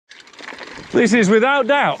This is without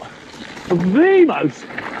doubt the most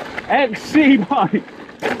XC bike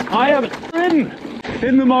I have ridden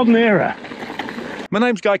in the modern era. My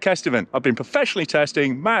name's Guy Kestevan. I've been professionally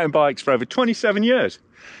testing mountain bikes for over 27 years.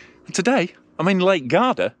 And today I'm in Lake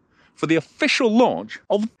Garda for the official launch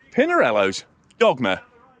of Pinarello's Dogma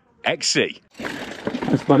XC.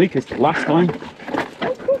 That's funny because last time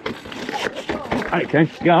I came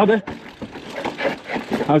to Garda,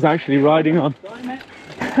 I was actually riding on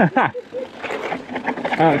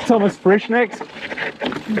Thomas Frischneck's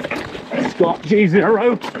Scott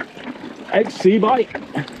G0 XC bike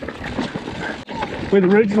with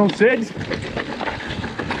original SIDs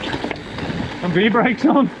and V-brakes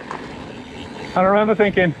on. And I remember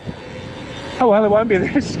thinking, oh well, it won't be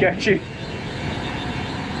this sketchy.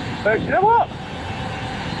 But you know what?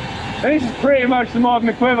 This is pretty much the modern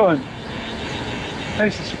equivalent.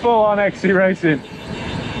 This is full-on XC racing.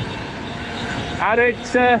 At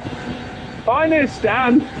its finest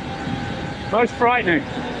and most frightening.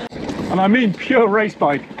 And I mean pure race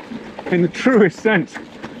bike in the truest sense,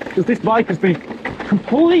 because this bike has been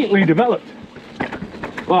completely developed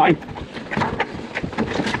by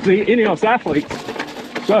the Ineos athletes.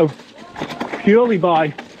 So purely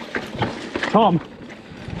by Tom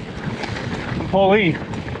and Pauline.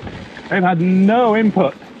 They've had no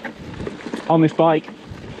input on this bike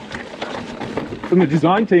from the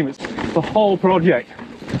design team. It's the whole project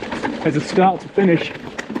as a start to finish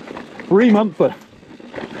 3-monther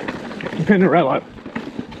Pinarello.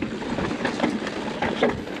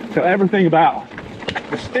 So everything about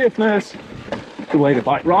the stiffness, the way the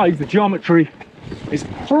bike rides, the geometry is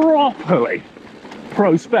properly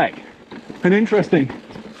pro spec. And interesting,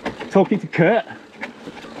 talking to Kurt,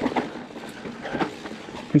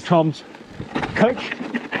 who's Tom's coach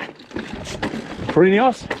for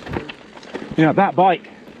Ineos, you know, that bike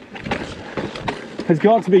has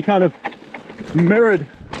got to be kind of mirrored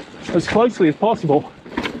as closely as possible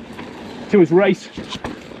to his race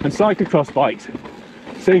and cyclocross bikes.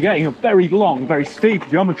 So you're getting a very long, very steep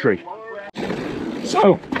geometry.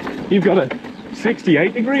 So you've got a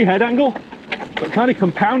 68-degree head angle, but kind of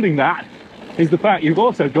compounding that is the fact you've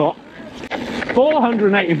also got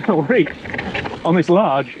 480mm reach on this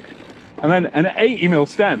large and then an 80mm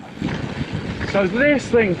stem. So this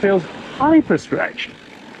thing feels hyper stretched.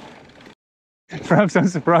 Perhaps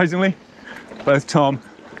unsurprisingly, both Tom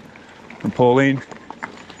and Pauline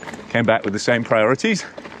came back with the same priorities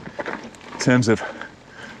in terms of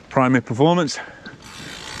primary performance.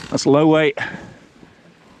 That's low weight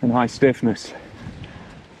and high stiffness.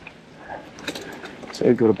 So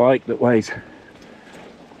you've got a bike that weighs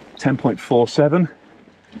 10.47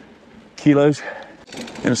 kilos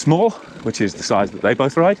in a small, which is the size that they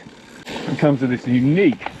both ride, and comes with this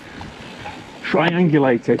unique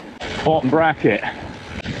triangulated bottom bracket,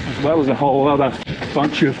 as well as a whole other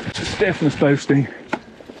bunch of stiffness boosting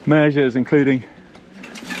measures, including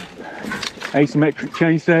asymmetric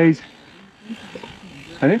chainstays.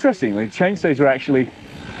 And interestingly, the chainstays are actually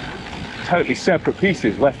totally separate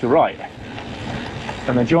pieces, left to right,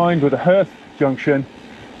 and they're joined with a hearth junction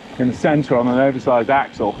in the center on an oversized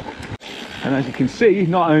axle. And as you can see,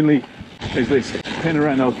 not only is this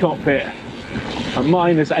Pinarello cockpit a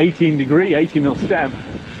minus 18-degree 80mm stem,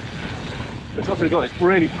 it's also got this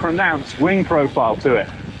really pronounced wing profile to it.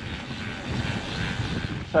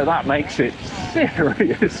 So that makes it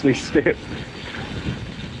seriously stiff.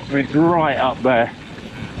 I mean, it's right up there.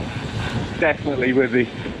 Definitely with the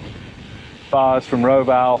bars from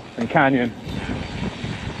Roval and Canyon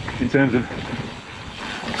in terms of,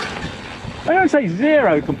 I don't say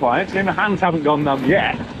zero compliance, I mean, my hands haven't gone numb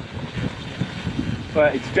yet,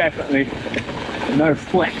 but it's definitely no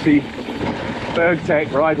flexy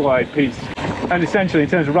Bergtech ride wide piece. And essentially in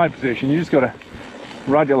terms of ride position, you just got to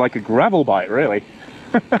ride it like a gravel bike, really.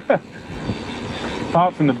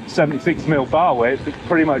 Apart from the 76mm bar weight, it's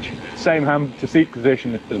pretty much same hand to seat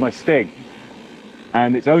position as my Stig,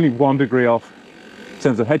 and it's only 1 degree off in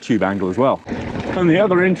terms of head tube angle as well. And the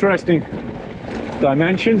other interesting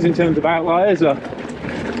dimensions in terms of outliers are,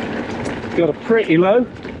 got a pretty low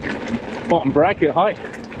bottom bracket height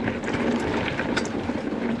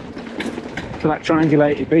for that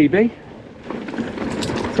triangulated BB,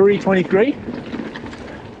 323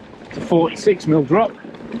 to 46mm drop,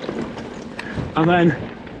 and then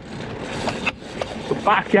the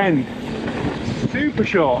back end super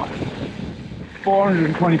short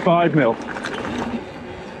 425mm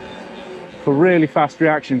for really fast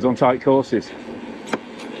reactions on tight courses.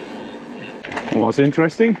 And what's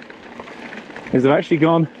interesting is they've actually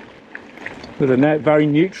gone with a very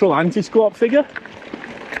neutral anti-squat figure.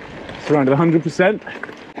 It's around 100%,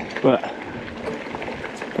 but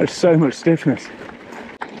There's so much stiffness,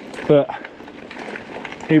 but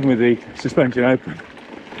even with the suspension open,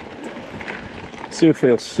 it still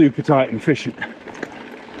feels super tight and efficient,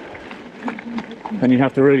 and you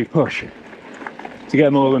have to really push to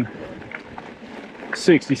get more than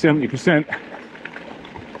 60–70%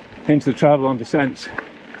 into the travel on descents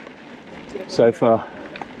so far.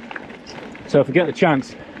 So if I get the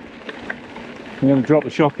chance, I'm going to drop the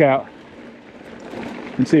shock out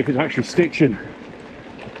and see if it's actually stiction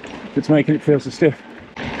that's making it feel so stiff.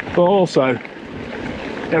 But also,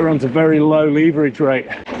 it runs a very low leverage rate,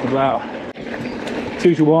 about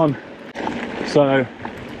 2:1. So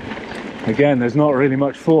again, there's not really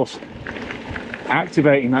much force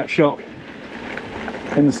activating that shock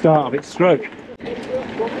in the start of its stroke.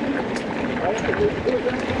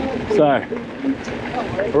 So,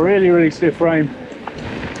 really, really stiff frame.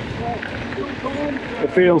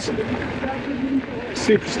 It feels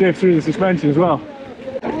super stiff through the suspension as well.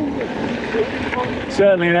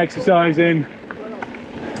 Certainly an exercise in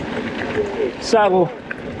saddle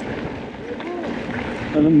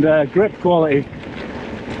and grip quality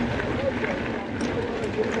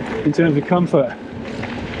in terms of comfort.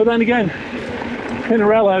 But then again,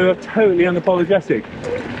 Pinarello are totally unapologetic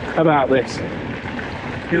about this.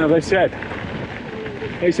 You know, they said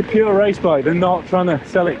it's a pure race bike. They're not trying to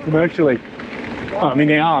sell it commercially. Well, I mean,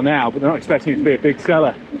 they are now, but they're not expecting it to be a big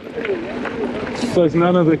seller. So there's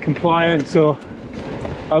none of the compliance or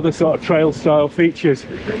other sort of trail style features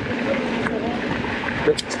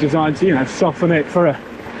that's designed to, you know, soften it for an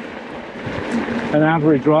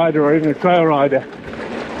average rider or even a trail rider.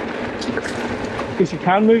 Because you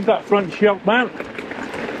can move that front shock mount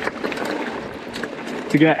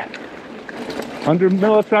to get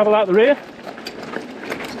 100mm of travel out the rear,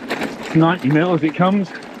 90mm as it comes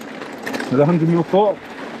with 100mm fork.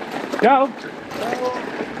 Go!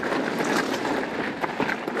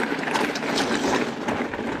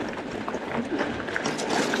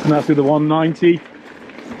 And that's with a 190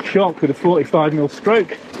 shock with a 45mm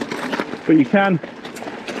stroke, but you can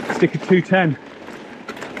stick a 210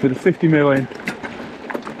 with a 50mm in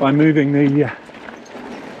by moving the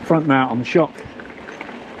front mount on the shock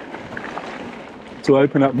to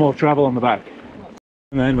open up more travel on the back.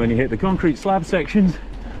 And then when you hit the concrete slab sections,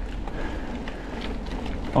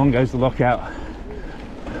 on goes the lockout,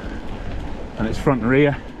 and it's front and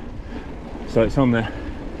rear, so it's on the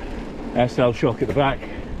SL shock at the back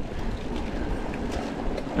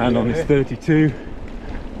and on this 32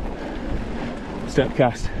 step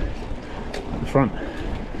cast at the front.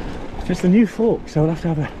 It's the new fork, so we'll have to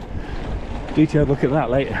have a detailed look at that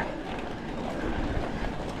later.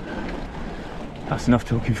 That's enough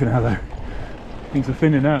talking for now though. Things are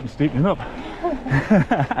thinning out and steepening up.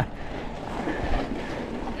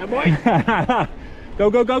 Yeah, boy. Go,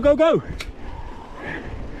 go, go, go, go!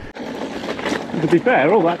 And to be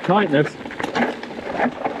fair, all that tightness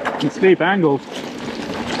and steep angles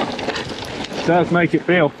does make it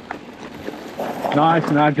feel nice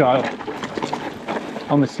and agile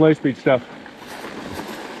on the slow speed stuff.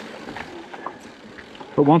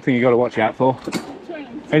 But one thing you got to watch out for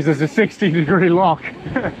is there's a 60-degree lock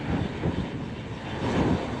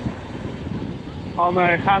on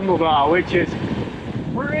the handlebar, which is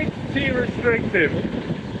pretty restrictive. I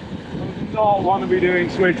do not want to be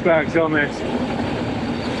doing switchbacks on this,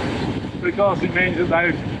 because it means that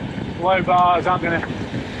those low bars aren't going to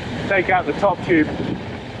take out the top tube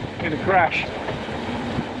in a crash.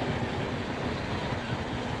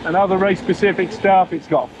 And other race specific stuff, it's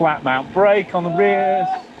got a flat mount brake on the rear,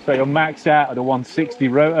 so you'll max out at a 160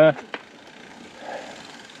 rotor.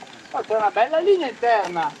 Oh, c'è una bella linea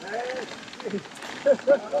interna.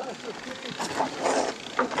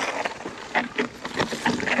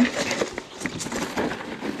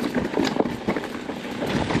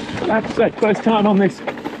 I have to say, first time on this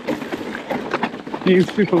new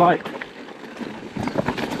superlight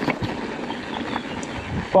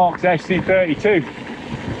Fox SC32.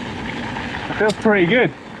 It feels pretty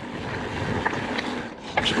good.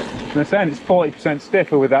 And they're saying it's 40%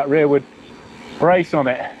 stiffer with that rearward brace on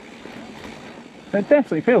it. It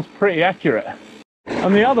definitely feels pretty accurate.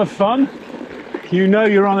 And the other fun, you know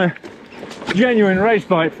you're on a genuine race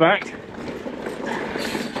bike fact,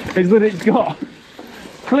 is that it's got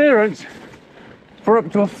clearance for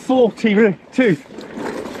up to a 40-tooth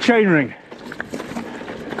chainring,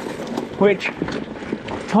 which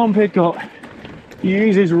Tom Pidcock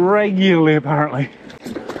uses regularly apparently.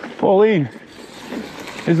 Pauline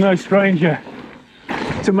is no stranger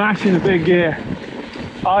to mashing a big gear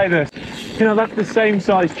either. You know, that's the same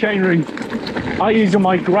size chainring I use on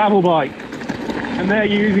my gravel bike, and they're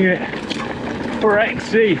using it for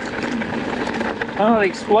XC. And that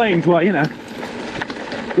explains why, you know,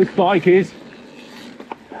 this bike is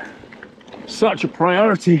such a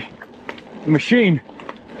priority machine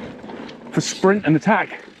for sprint and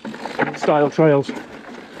attack style trails.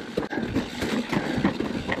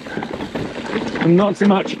 And not so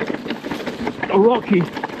much a rocky.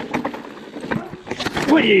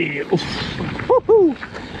 Whee! Woohoo!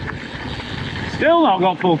 Still not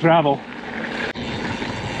got full travel.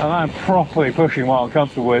 And I'm properly pushing what I'm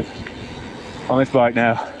comfortable with on this bike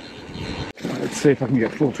now. Let's see if I can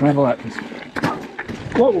get full travel at this.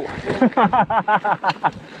 Whoa!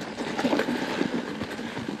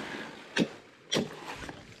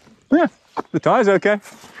 Yeah, the tyre's okay.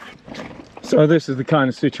 So this is the kind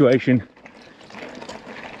of situation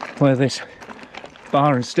where this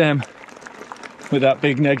bar and stem with that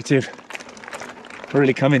big negative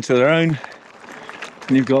really come into their own.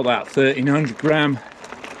 And you've got that 1300 gram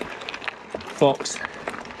Fox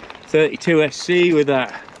 32 SC with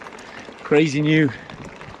that crazy new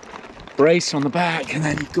brace on the back, and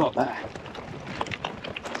then you've got that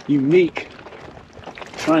unique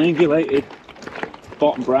triangulated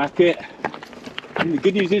bottom bracket. And the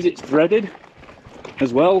good news is it's threaded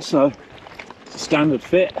as well, so it's a standard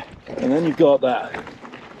fit. And then you've got that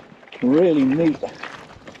really neat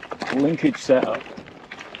linkage setup,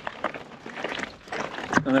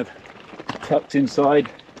 kind of tucked inside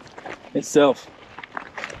itself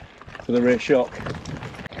for the rear shock.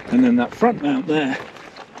 And then that front mount there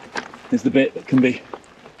is the bit that can be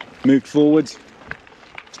moved forwards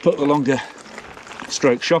to put the longer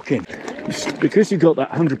stroke shock in. Because you've got that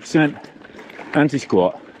 100%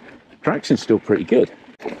 anti-squat, traction's still pretty good.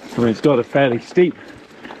 I mean, it's got a fairly steep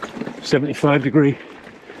 75-degree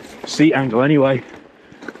seat angle anyway,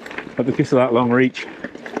 but because of that long reach,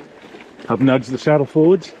 I've nudged the saddle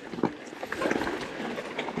forwards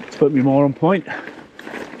to put me more on point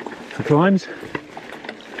for climbs.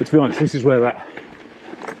 But to be honest, this is where that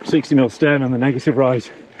 60mm stem and the negative rise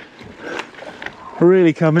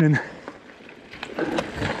really come in.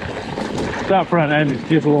 That front end is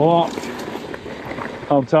just locked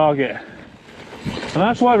on target, and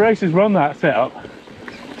that's why racers run that setup.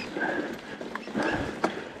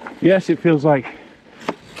 Yes, it feels like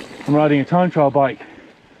I'm riding a time trial bike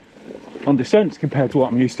on descents compared to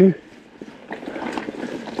what I'm used to,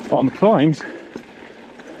 but on the climbs,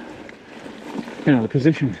 you know, the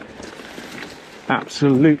position's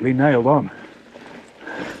absolutely nailed on.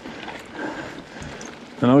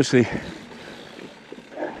 And obviously,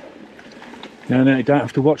 you don't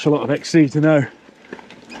have to watch a lot of XC to know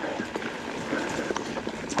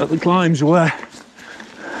that the climbs are where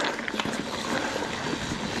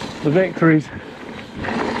the victories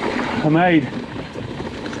are made,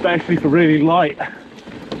 especially for really light,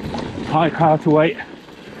 high power to weight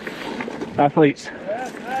athletes.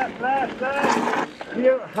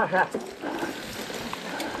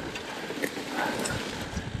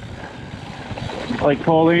 Like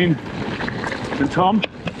Pauline and Tom.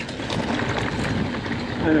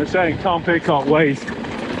 And they're saying Tom Pidcock weighs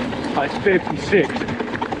like 56,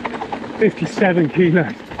 57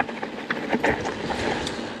 kilos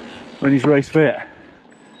when he's race fit.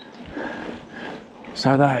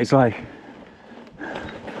 So that is like,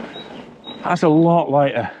 that's a lot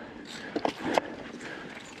lighter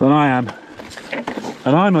than I am.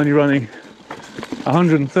 And I'm only running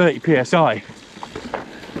 130 PSI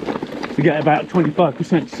to get about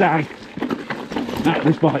 25% sag out of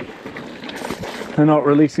this bike. They're not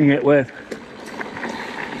releasing it with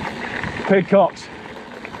Pidcock's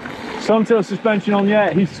Suntail suspension on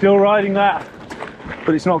yet. He's still riding that,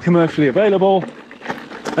 but it's not commercially available.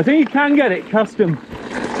 I think you can get it custom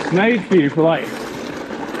made for you for like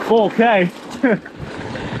 4K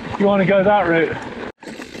if you want to go that route.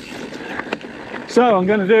 So I'm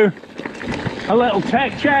going to do a little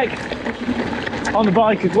tech check on the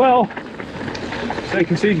bike as well, so you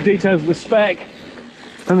can see the details of the spec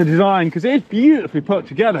and the design, because it is beautifully put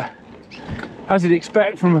together as you'd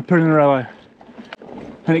expect from a Pinarello.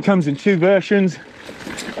 And it comes in two versions,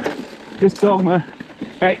 this Dogma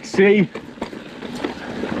XC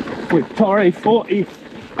with Torre 40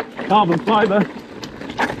 carbon fiber,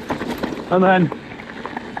 and then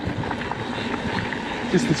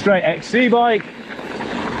just the straight XC bike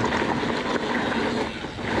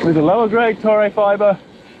with a lower grade Torre fiber.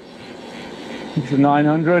 It's a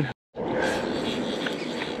 900,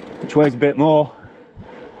 which weighs a bit more.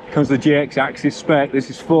 Comes the GX Axis spec. This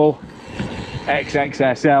is full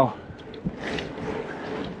XXSL.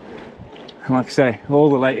 And like I say, all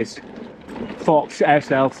the latest Fox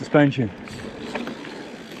SL suspension.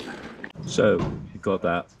 So you've got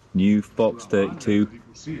that new Fox 32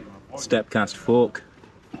 step cast fork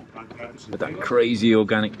with that crazy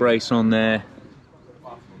organic brace on there.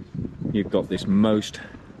 You've got this Most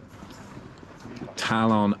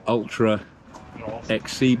Talon Ultra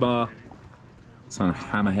XC bar. It's on a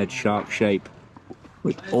hammerhead shark shape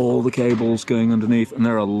with all the cables going underneath, and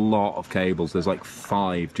there are a lot of cables. There's like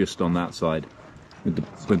 5 just on that side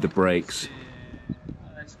with the brakes,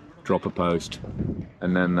 dropper post,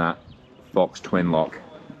 and then that Fox twin lock.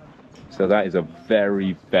 So that is a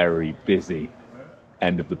very, very busy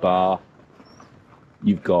end of the bar.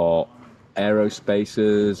 You've got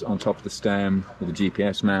aerospacers on top of the stem with a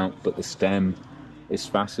GPS mount, but the stem is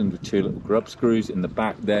fastened with 2 little grub screws in the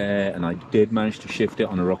back there, and I did manage to shift it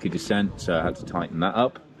on a rocky descent, so I had to tighten that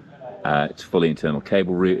up. It's fully internal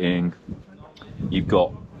cable routing. You've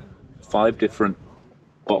got 5 different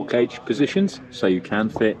bottle cage positions, so you can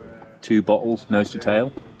fit 2 bottles nose to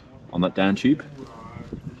tail on that down tube.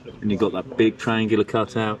 And you've got that big triangular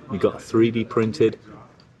cutout. You've got a 3D printed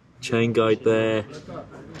chain guide there.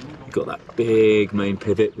 You've got that big main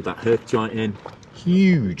pivot with that herth joint in.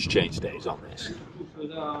 Huge chainstays on this.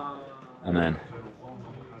 And then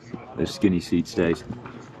those skinny seat stays.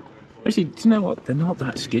 Actually, do you know what? They're not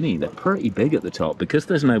that skinny. They're pretty big at the top because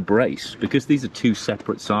there's no brace. Because these are 2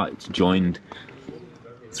 separate sides joined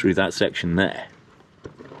through that section there.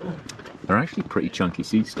 They're actually pretty chunky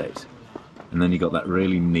seat stays. And then you got that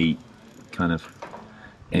really neat kind of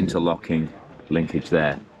interlocking linkage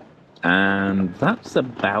there. And that's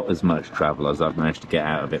about as much travel as I've managed to get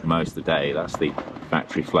out of it most of the day. That's the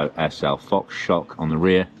Factory Float SL Fox shock on the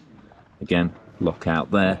rear. Again,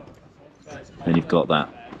 lockout there. And you've got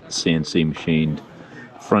that CNC machined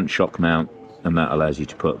front shock mount, and that allows you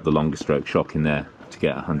to put the longer stroke shock in there to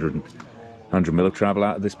get 100 mil of travel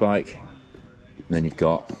out of this bike. And then you've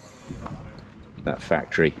got that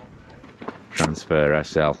factory Transfer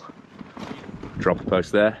SL dropper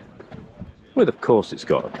post there, with of course it's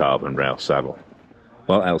got a carbon rail saddle.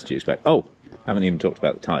 What else do you expect? Oh, haven't even talked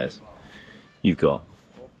about the tyres. You've got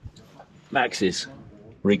Maxxis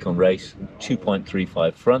Recon Race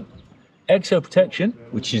 2.35 front, exo protection,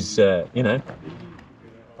 which is you know,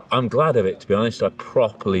 I'm glad of it, to be honest. I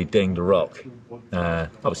properly dinged a rock.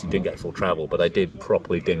 Obviously didn't get full travel, but I did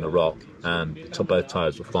properly ding a rock, and both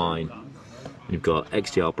tyres were fine. You've got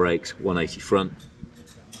XTR brakes, 180 front,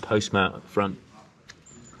 post mount at the front,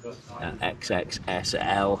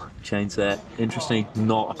 XXSL chains there. Interesting,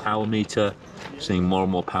 not a power meter. Seeing more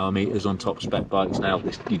and more power meters on top spec bikes now.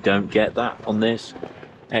 You don't get that on this.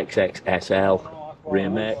 XXSL rear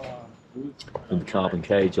mech with the carbon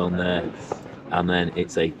cage on there, and then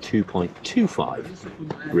it's a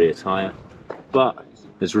 2.25 rear tyre, but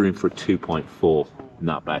there's room for a 2.4 in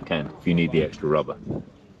that back end if you need the extra rubber.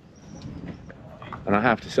 And I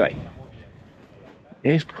have to say,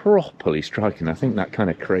 it's properly striking. I think that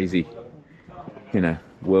kind of crazy, you know,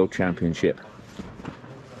 world championship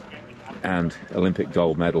and Olympic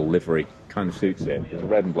gold medal livery kind of suits it. There's a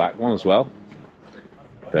red and black one as well.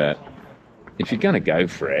 But if you're going to go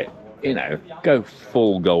for it, you know, go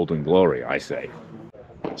full golden glory, I say.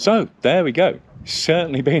 So, there we go.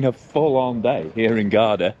 Certainly been a full-on day here in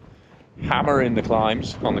Garda. Hammering the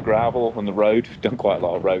climbs on the gravel, on the road. Done quite a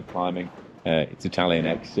lot of road climbing. It's Italian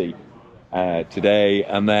XC today,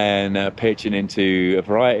 and then pitching into a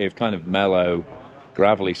variety of kind of mellow,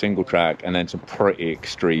 gravelly single track, and then some pretty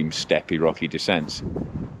extreme, steppy, rocky descents.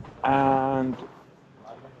 And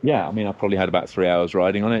yeah, I mean, I probably had about 3 hours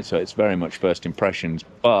riding on it, so it's very much first impressions,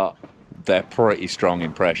 but they're pretty strong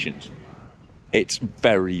impressions. It's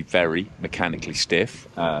very, very mechanically stiff.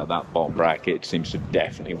 That bottom bracket seems to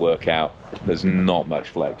definitely work out. There's not much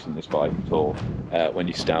flex in this bike at all. When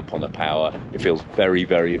you stamp on the power, it feels very,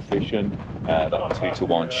 very efficient. That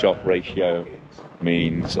 2-to-1 shock ratio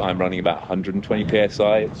means I'm running about 120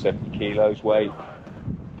 psi at 70 kilos weight.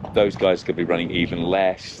 Those guys could be running even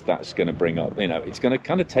less. That's going to bring up, you know, it's going to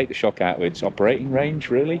kind of take the shock out of its operating range,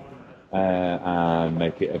 really, and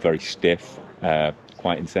make it a very stiff,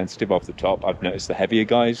 quite insensitive off the top. I've noticed the heavier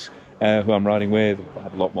guys who I'm riding with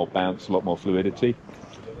have a lot more bounce, a lot more fluidity.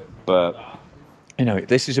 But, you know,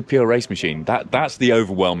 this is a pure race machine. That's the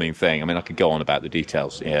overwhelming thing. I mean, I could go on about the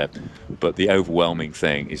details, yeah, but the overwhelming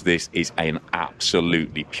thing is this is an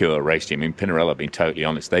absolutely pure race team. I mean, Pinarello, being totally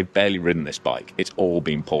honest, they've barely ridden this bike. It's all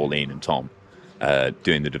been Pauline and Tom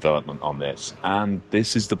doing the development on this. And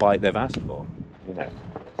this is the bike they've asked for. You know,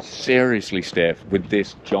 seriously stiff with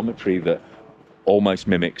this geometry that almost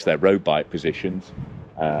mimics their road bike positions.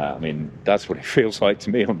 I mean, that's what it feels like to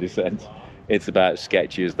me on descent. It's about as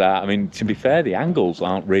sketchy as that. I mean, to be fair, the angles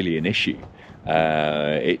aren't really an issue.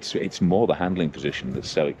 It's more the handling position that's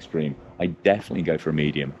so extreme. I definitely go for a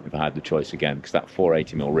medium if I had the choice again, because that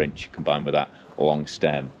 480mm wrench combined with that long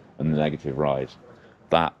stem and the negative rise.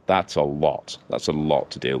 That's a lot. That's a lot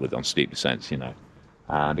to deal with on steep descents, you know.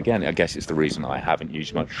 And again, I guess it's the reason I haven't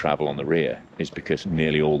used much travel on the rear, is because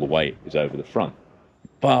nearly all the weight is over the front.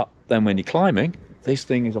 But then when you're climbing, this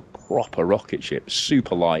thing is a proper rocket ship,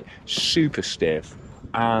 super light, super stiff,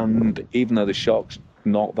 and even though the shock's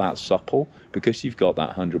not that supple, because you've got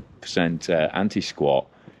that 100% anti-squat,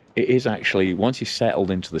 it is actually, once you're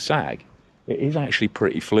settled into the sag, it is actually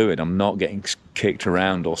pretty fluid. I'm not getting kicked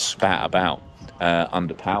around or spat about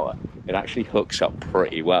under power. It actually hooks up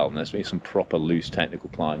pretty well, and there's been some proper loose technical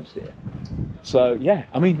climbs here. So yeah,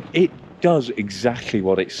 I mean, it does exactly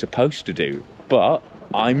what it's supposed to do, but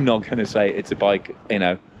I'm not going to say it's a bike, you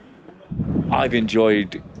know, I've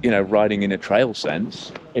enjoyed, you know, riding in a trail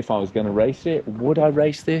sense. If I was going to race it, would I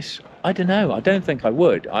race this? I don't know. I don't think I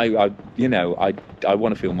would. I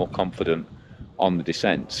want to feel more confident on the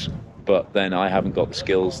descents, but then I haven't got the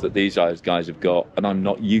skills that these guys have got, and I'm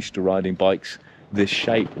not used to riding bikes this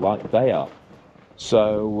shape like they are.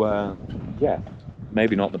 So yeah,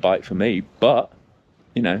 maybe not the bike for me, but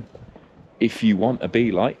you know, if you want to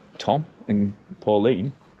be like Tom and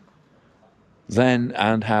Pauline, then,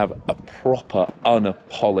 and have a proper,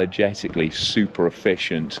 unapologetically super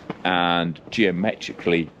efficient and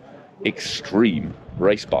geometrically extreme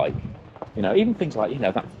race bike, you know, even things like, you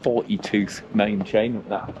know, that 40-tooth main chain,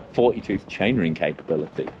 that 40-tooth chainring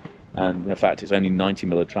capability, and in fact it's only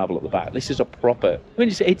 90mm travel at the back. This is a proper, I mean,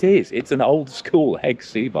 it's an old school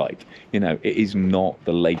XC bike. You know, it is not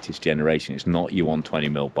the latest generation. It's not your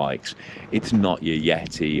 120mm bikes. It's not your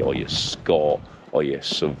Yeti or your Scott or your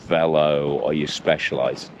Cervelo or your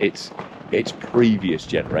Specialized. It's previous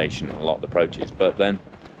generation in a lot of approaches, but then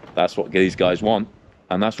that's what these guys want,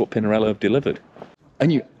 and that's what Pinarello have delivered.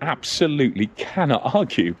 And you absolutely cannot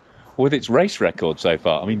argue with its race record so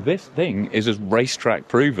far. I mean, this thing is as racetrack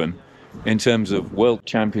proven in terms of world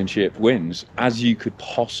championship wins as you could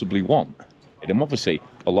possibly want. And obviously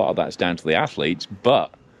a lot of that's down to the athletes,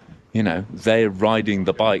 but you know, they're riding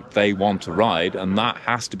the bike they want to ride, and that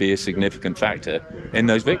has to be a significant factor in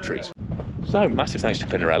those victories. So, massive thanks to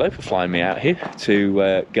Pinarello for flying me out here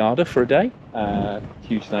to Garda for a day.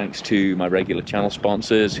 Huge thanks to my regular channel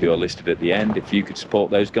sponsors who are listed at the end. If you could support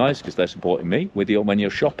those guys, because they're supporting me with you when you're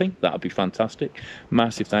shopping, that would be fantastic.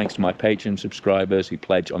 Massive thanks to my Patreon subscribers who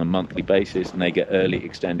pledge on a monthly basis, and they get early,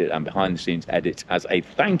 extended, and behind-the-scenes edits as a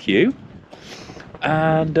thank you.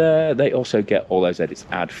 And they also get all those edits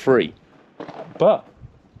ad-free. But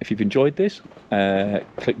if you've enjoyed this,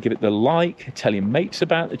 give it the like, tell your mates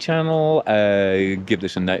about the channel, give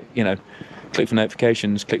this a note, you know, click for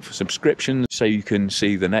notifications, click for subscriptions so you can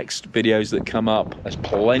see the next videos that come up. There's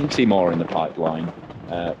plenty more in the pipeline.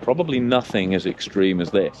 Probably nothing as extreme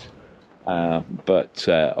as this, but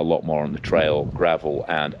a lot more on the trail, gravel,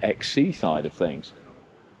 and XC side of things.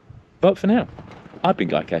 But for now, I've been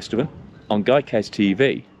Guy Kesterman on Guy Kes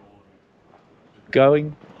TV,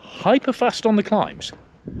 going hyper fast on the climbs.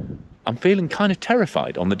 I'm feeling kind of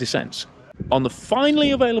terrified on the descents. On the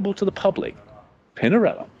finally available to the public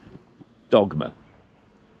Pinarello Dogma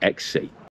XC.